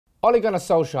Ole Gunnar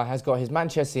Solskjaer has got his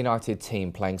Manchester United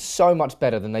team playing so much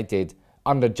better than they did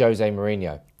under Jose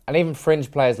Mourinho. And even fringe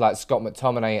players like Scott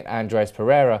McTominay and Andreas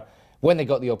Pereira, when they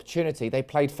got the opportunity, they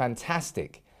played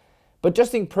fantastic. But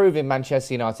just improving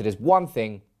Manchester United is one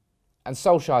thing, and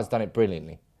Solskjaer's done it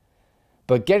brilliantly.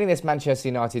 But getting this Manchester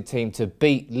United team to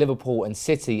beat Liverpool and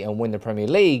City and win the Premier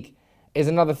League is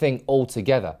another thing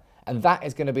altogether. And that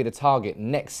is going to be the target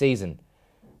next season.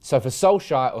 So for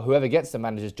Solskjaer, or whoever gets the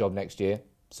manager's job next year,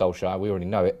 Solskjaer, we already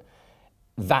know it,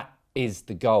 that is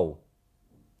the goal.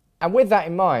 And with that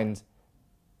in mind,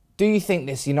 do you think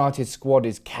this United squad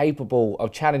is capable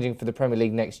of challenging for the Premier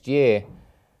League next year?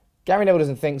 Gary Neville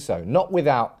doesn't think so, not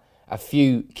without a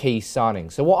few key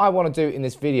signings. So what I want to do in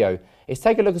this video is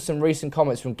take a look at some recent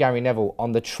comments from Gary Neville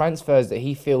on the transfers that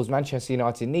he feels Manchester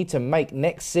United need to make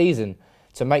next season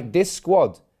to make this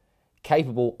squad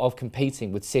capable of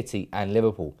competing with City and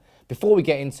Liverpool. Before we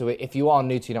get into it, if you are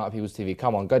new to United People's TV,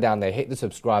 come on, go down there, hit the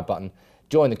subscribe button,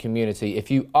 join the community. If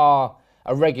you are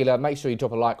a regular, make sure you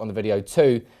drop a like on the video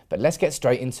too. But let's get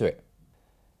straight into it.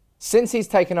 Since he's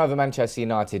taken over Manchester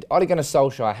United, Ole Gunnar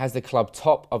Solskjaer has the club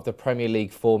top of the Premier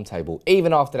League form table,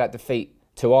 even after that defeat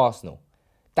to Arsenal.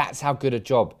 That's how good a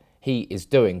job he is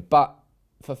doing. But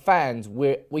for fans,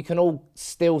 we can all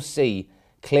still see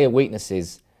clear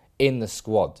weaknesses in the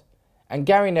squad. And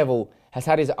Gary Neville has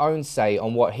had his own say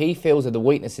on what he feels are the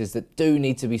weaknesses that do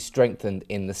need to be strengthened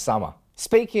in the summer.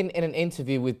 Speaking in an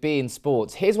interview with beIN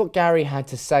Sports, here's what Gary had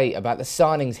to say about the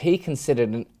signings he considered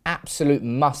an absolute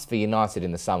must for United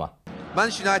in the summer.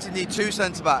 Manchester United need two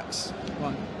centre-backs.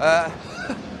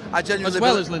 I genuinely as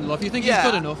well as Lindelof. You think he's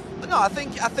good enough? No, I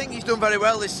think he's done very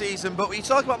well this season. But when you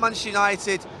talk about Manchester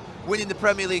United winning the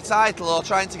Premier League title or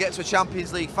trying to get to a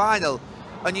Champions League final,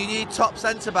 and you need top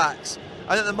centre-backs,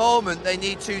 and at the moment they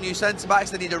need two new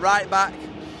centre-backs, they need a right-back,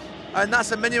 and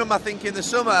that's a minimum I think in the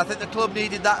summer. I think the club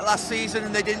needed that last season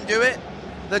and they didn't do it.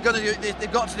 They're going to do it,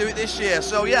 they've got to do it this year.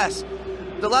 So yes,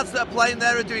 the lads that are playing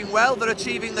there are doing well, they're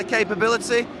achieving their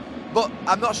capability, but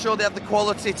I'm not sure they have the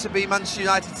quality to be Manchester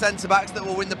United centre-backs that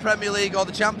will win the Premier League or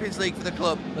the Champions League for the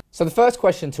club. So the first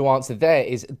question to answer there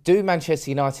is, do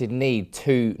Manchester United need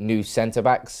two new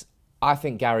centre-backs? I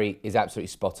think Gary is absolutely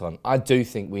spot on. I do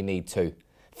think we need two.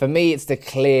 For me, it's the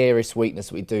clearest weakness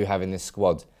we do have in this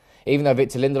squad. Even though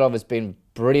Victor Lindelof has been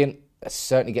brilliant,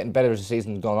 certainly getting better as the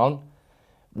season's gone on,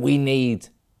 we need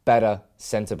better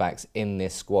centre-backs in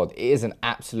this squad. It is an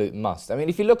absolute must. I mean,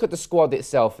 if you look at the squad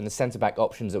itself and the centre-back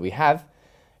options that we have,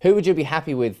 who would you be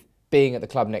happy with being at the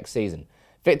club next season?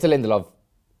 Victor Lindelof,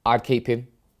 I'd keep him.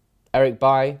 Eric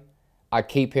Bailly, I'd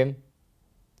keep him.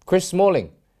 Chris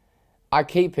Smalling, I'd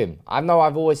keep him. I know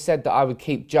I've always said that I would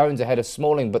keep Jones ahead of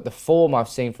Smalling, but the form I've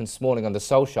seen from Smalling under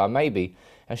Solskjaer maybe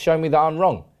has shown me that I'm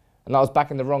wrong. And I was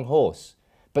backing the wrong horse.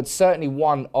 But certainly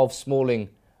one of Smalling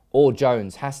or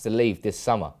Jones has to leave this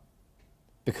summer.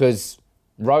 Because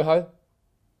Rojo,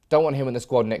 don't want him in the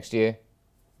squad next year.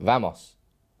 Vamos.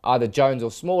 Either Jones or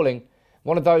Smalling,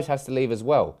 one of those has to leave as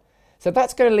well. So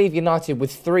that's going to leave United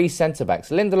with three centre-backs.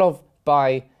 Lindelof,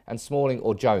 Bailly and Smalling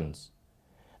or Jones.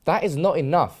 That is not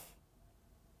enough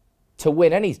to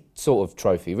win any sort of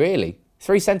trophy, really.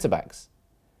 Three centre-backs.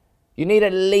 You need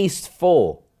at least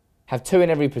four. Have two in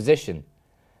every position.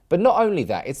 But not only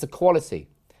that, it's the quality.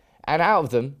 And out of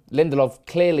them, Lindelof,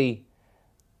 clearly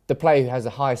the player who has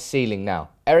the highest ceiling now.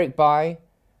 Eric Bailly,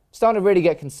 starting to really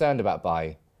get concerned about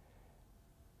Bailly.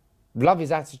 Love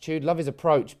his attitude, love his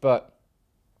approach, but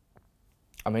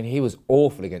I mean, he was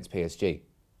awful against PSG.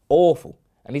 Awful.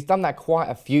 And he's done that quite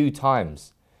a few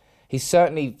times. He's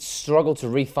certainly struggled to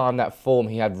refine that form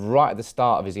he had right at the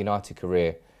start of his United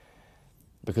career.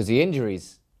 Because the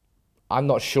injuries, I'm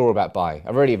not sure about Bailly. I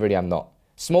really am not.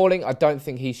 Smalling, I don't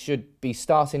think he should be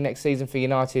starting next season for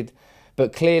United.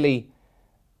 But clearly,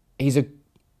 he's a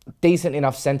decent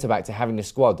enough centre-back to have in the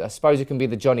squad. I suppose it can be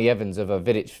the Johnny Evans of a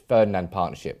Vidic-Ferdinand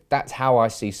partnership. That's how I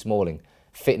see Smalling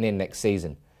fitting in next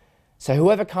season. So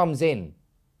whoever comes in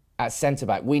at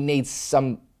centre-back, we need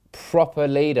some proper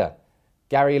leader.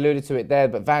 Gary alluded to it there,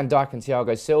 but Van Dijk and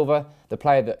Thiago Silva, the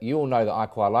player that you all know that I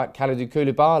quite like, Kalidou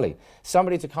Koulibaly.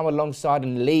 Somebody to come alongside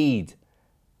and lead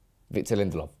Victor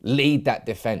Lindelof. Lead that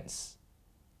defence.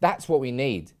 That's what we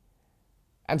need.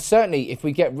 And certainly, if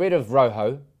we get rid of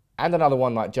Rojo and another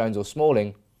one like Jones or Smalling,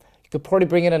 you could probably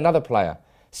bring in another player.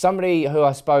 Somebody who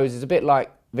I suppose is a bit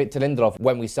like Victor Lindelof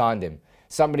when we signed him.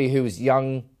 Somebody who was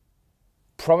young,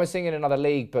 promising in another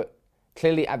league, but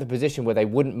clearly at the position where they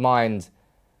wouldn't mind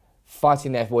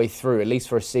fighting their way through, at least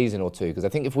for a season or two. Because I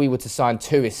think if we were to sign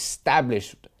two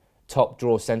established top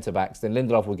draw centre-backs, then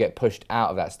Lindelof will get pushed out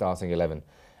of that starting 11.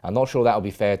 I'm not sure that will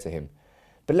be fair to him.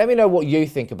 But let me know what you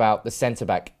think about the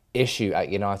centre-back issue at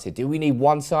United? Do we need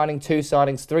one signing, two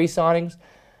signings, three signings?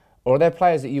 Or are there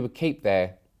players that you would keep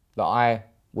there that I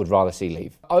would rather see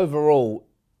leave? Overall,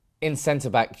 in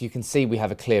centre-back, you can see we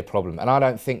have a clear problem. And I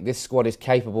don't think this squad is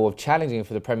capable of challenging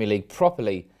for the Premier League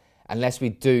properly unless we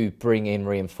do bring in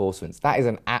reinforcements. That is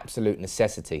an absolute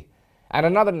necessity. And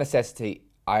another necessity,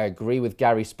 I agree with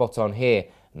Gary spot on here,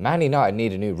 Man United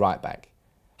need a new right-back.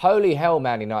 Holy hell,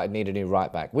 Man United need a new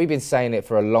right-back. We've been saying it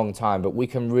for a long time, but we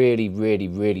can really, really,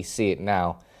 really see it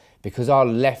now because our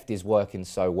left is working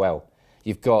so well.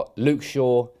 You've got Luke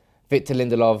Shaw, Victor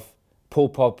Lindelof, Paul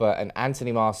Pogba and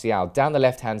Anthony Martial down the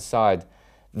left-hand side.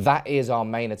 That is our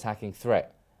main attacking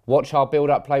threat. Watch our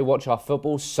build-up play, watch our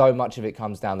football. So much of it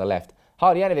comes down the left.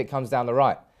 Hardly any of it comes down the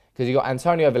right because you've got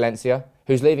Antonio Valencia,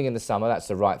 who's leaving in the summer. That's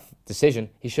the right decision.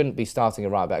 He shouldn't be starting a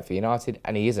right-back for United,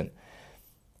 and he isn't.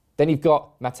 Then you've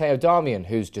got Matteo Darmian,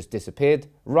 who's just disappeared.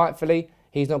 Rightfully,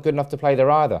 he's not good enough to play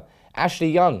there either.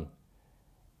 Ashley Young,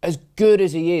 as good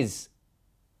as he is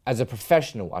as a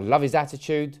professional, I love his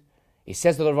attitude. He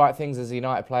says all the right things as a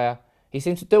United player. He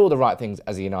seems to do all the right things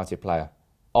as a United player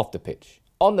off the pitch.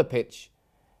 On the pitch,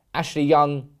 Ashley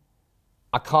Young,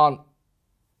 I can't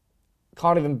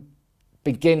even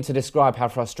begin to describe how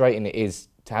frustrating it is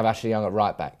to have Ashley Young at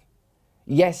right back.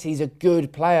 Yes, he's a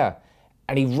good player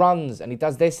and he runs and he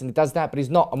does this and he does that, but he's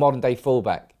not a modern day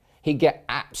fullback. He'd get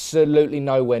absolutely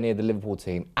nowhere near the Liverpool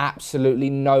team,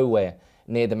 absolutely nowhere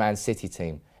near the Man City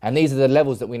team. And these are the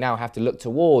levels that we now have to look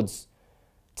towards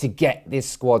to get this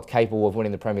squad capable of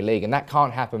winning the Premier League. And that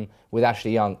can't happen with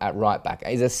Ashley Young at right back.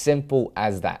 It's as simple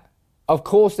as that. Of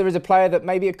course, there is a player that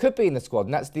maybe it could be in the squad,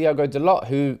 and that's Diogo Dalot,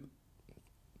 who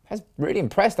has really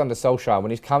impressed under Solskjaer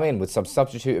when he's come in with some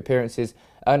substitute appearances,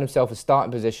 earned himself a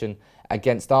starting position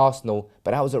against Arsenal,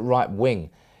 but that was at right wing.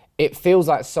 It feels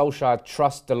like Solskjaer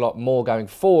trusts Dalot more going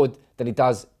forward than he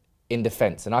does in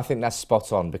defence, and I think that's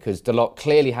spot on because Dalot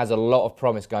clearly has a lot of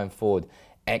promise going forward.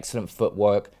 Excellent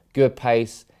footwork, good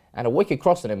pace, and a wicked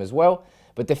cross on him as well.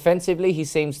 But defensively, he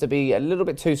seems to be a little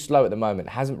bit too slow at the moment,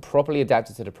 hasn't properly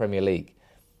adapted to the Premier League.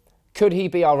 Could he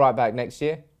be our right back next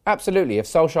year? Absolutely. If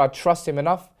Solskjaer trusts him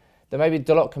enough, then maybe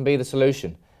Dalot can be the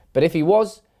solution. But if he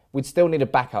was, we'd still need a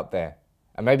backup there.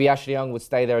 And maybe Ashley Young would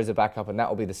stay there as a backup, and that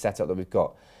will be the setup that we've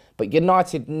got. But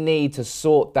United need to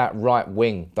sort that right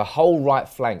wing, the whole right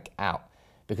flank out.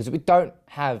 Because if we don't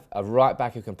have a right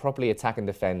back who can properly attack and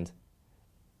defend,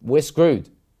 we're screwed.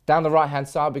 Down the right-hand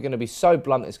side, we're going to be so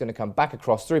blunt, it's going to come back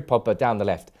across through Pogba down the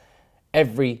left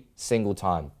every single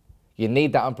time. You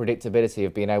need that unpredictability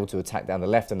of being able to attack down the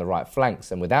left and the right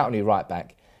flanks. And without a new right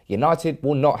back, United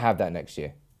will not have that next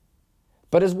year.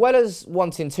 But as well as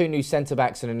wanting 2 new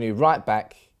centre-backs and a new right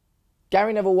back,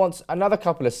 Gary Neville wants another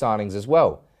couple of signings as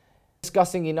well.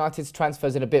 Discussing United's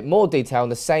transfers in a bit more detail in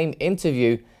the same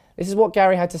interview, this is what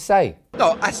Gary had to say.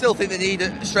 No, I still think they need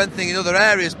strengthening in other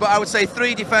areas, but I would say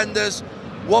 3 defenders,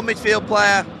 1 midfield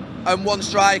player and 1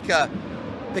 striker.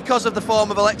 Because of the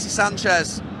form of Alexis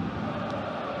Sanchez,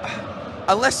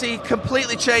 unless he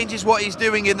completely changes what he's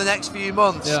doing in the next few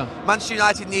months, Manchester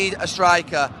United need a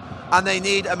striker and they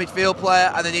need a midfield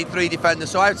player and they need 3 defenders.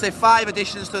 So I would say 5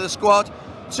 additions to the squad,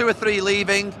 2 or 3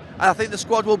 leaving, and I think the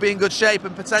squad will be in good shape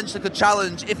and potentially could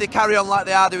challenge if they carry on like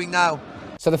they are doing now.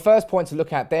 So the first point to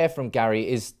look at there from Gary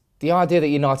is the idea that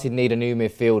United need a new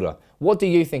midfielder. What do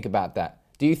you think about that?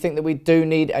 Do you think that we do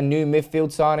need a new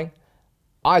midfield signing?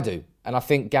 I do, and I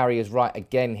think Gary is right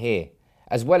again here.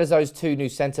 As well as those 2 new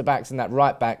centre-backs and that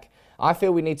right-back, I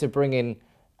feel we need to bring in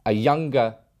a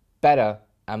younger, better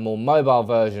and more mobile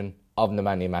version of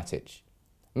Nemanja Matic.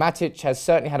 Matic has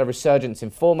certainly had a resurgence in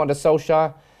form under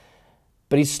Solskjaer,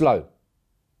 but he's slow.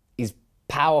 He's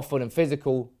powerful and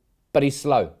physical, but he's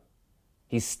slow.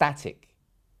 He's static.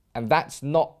 And that's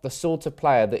not the sort of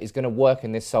player that is going to work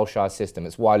in this Solskjaer system.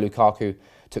 It's why Lukaku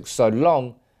took so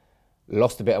long,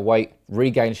 lost a bit of weight,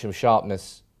 regained some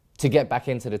sharpness to get back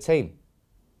into the team.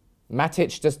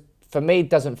 Matic just, for me,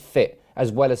 doesn't fit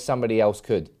as well as somebody else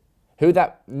could. Who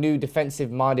that new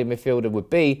defensive-minded midfielder would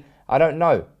be, I don't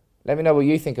know. Let me know what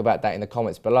you think about that in the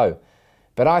comments below.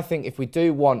 But I think if we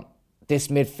do want this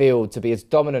midfield to be as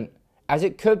dominant as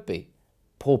it could be,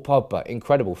 Paul Pogba,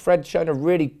 incredible. Fred's shown a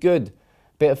really good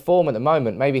bit of form at the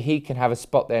moment. Maybe he can have a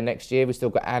spot there next year. We've still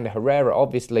got Ander Herrera,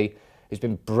 obviously, who's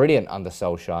been brilliant under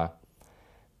Solskjaer.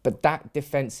 But that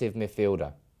defensive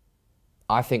midfielder,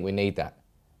 I think we need that.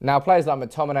 Now, players like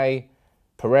McTominay,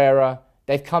 Pereira,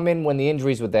 they've come in when the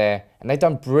injuries were there and they've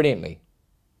done brilliantly.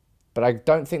 But I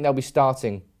don't think they'll be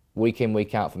starting week in,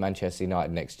 week out for Manchester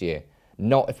United next year.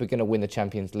 Not if we're going to win the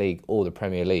Champions League or the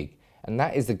Premier League. And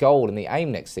that is the goal and the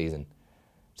aim next season.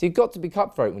 So you've got to be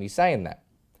cutthroat when you're saying that.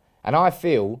 And I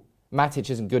feel Matic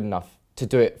isn't good enough to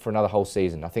do it for another whole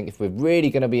season. I think if we're really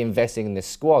going to be investing in this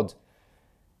squad,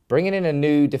 bringing in a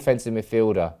new defensive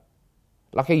midfielder,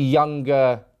 like a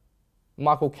younger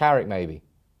Michael Carrick maybe,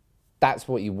 that's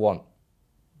what you want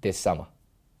this summer.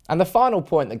 And the final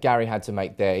point that Gary had to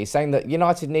make there, he's saying that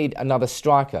United need another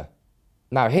striker.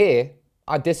 Now here,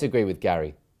 I disagree with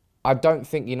Gary. I don't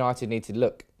think United need to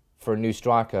look for a new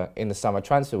striker in the summer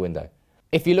transfer window.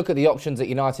 If you look at the options that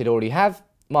United already have,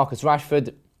 Marcus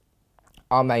Rashford,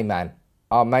 our main man,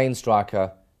 our main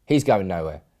striker, he's going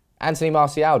nowhere. Anthony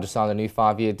Martial just signed a new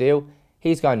 5-year deal,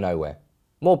 he's going nowhere.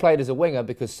 Moore played as a winger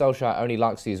because Solskjaer only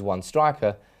likes to use one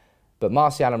striker, but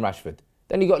Martial and Rashford.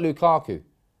 Then you've got Lukaku,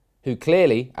 who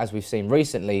clearly, as we've seen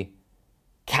recently,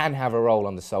 can have a role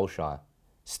under Solskjaer.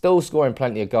 Still scoring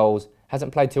plenty of goals,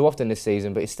 hasn't played too often this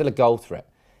season, but he's still a goal threat.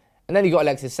 And then you've got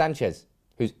Alexis Sanchez,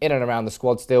 who's in and around the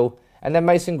squad still, and then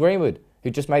Mason Greenwood,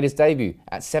 who just made his debut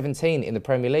at 17 in the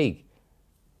Premier League.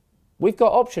 We've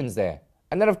got options there.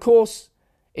 And then, of course,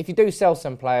 if you do sell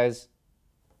some players,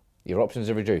 your options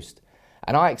are reduced.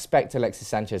 And I expect Alexis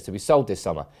Sanchez to be sold this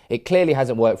summer. It clearly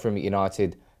hasn't worked for him at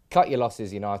United. Cut your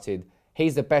losses, United.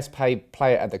 He's the best paid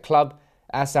player at the club.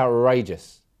 That's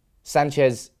outrageous.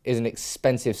 Sanchez is an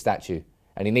expensive statue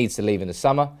and he needs to leave in the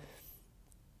summer.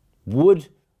 Would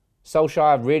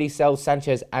Solskjaer really sell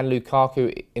Sanchez and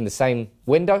Lukaku in the same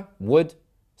window? Would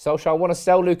Solskjaer want to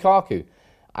sell Lukaku?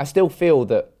 I still feel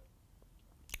that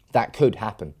that could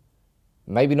happen.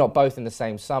 Maybe not both in the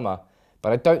same summer,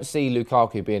 but I don't see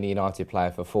Lukaku being a United player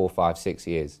for 4, 5, 6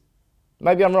 years.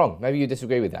 Maybe I'm wrong. Maybe you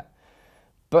disagree with that.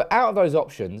 But out of those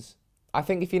options, I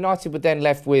think if United were then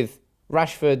left with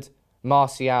Rashford,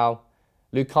 Martial,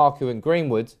 Lukaku and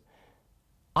Greenwood,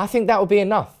 I think that would be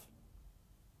enough.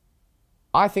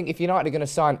 I think if United are going to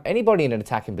sign anybody in an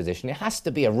attacking position, it has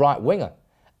to be a right winger.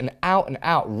 An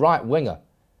out-and-out right winger.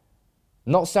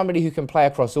 Not somebody who can play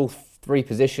across all 3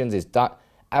 positions.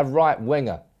 A right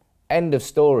winger. End of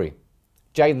story.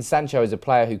 Jadon Sancho is a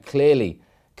player who clearly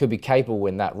could be capable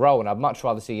in that role, and I'd much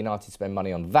rather see United spend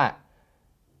money on that,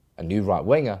 a new right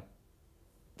winger,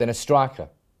 than a striker,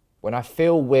 when I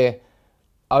feel we're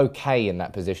okay in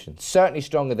that position. Certainly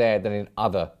stronger there than in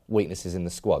other weaknesses in the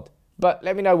squad. But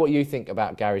let me know what you think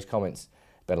about Gary's comments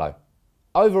below.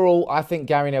 Overall, I think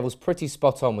Gary Neville's pretty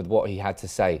spot on with what he had to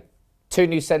say. 2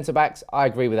 new centre-backs, I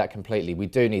agree with that completely. We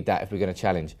do need that if we're going to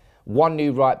challenge. 1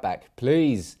 new right-back,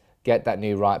 please get that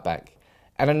new right-back.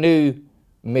 And a new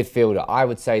midfielder, I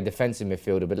would say defensive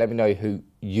midfielder, but let me know who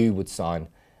you would sign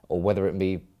or whether it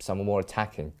be someone more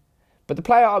attacking. But the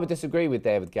player I would disagree with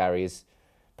there with Gary is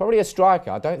probably a striker.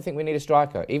 I don't think we need a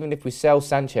striker. Even if we sell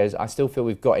Sanchez, I still feel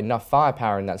we've got enough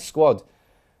firepower in that squad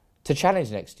to challenge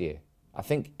next year. I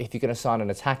think if you're going to sign an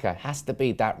attacker, it has to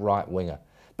be that right winger.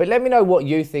 But let me know what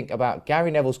you think about Gary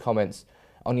Neville's comments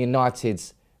on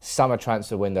United's summer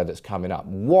transfer window that's coming up.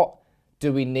 What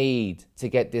do we need to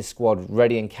get this squad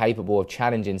ready and capable of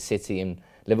challenging City and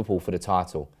Liverpool for the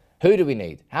title? Who do we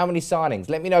need? How many signings?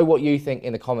 Let me know what you think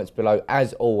in the comments below.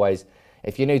 As always,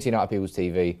 if you're new to United People's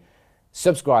TV,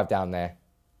 subscribe down there.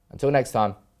 Until next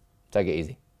time, take it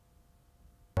easy.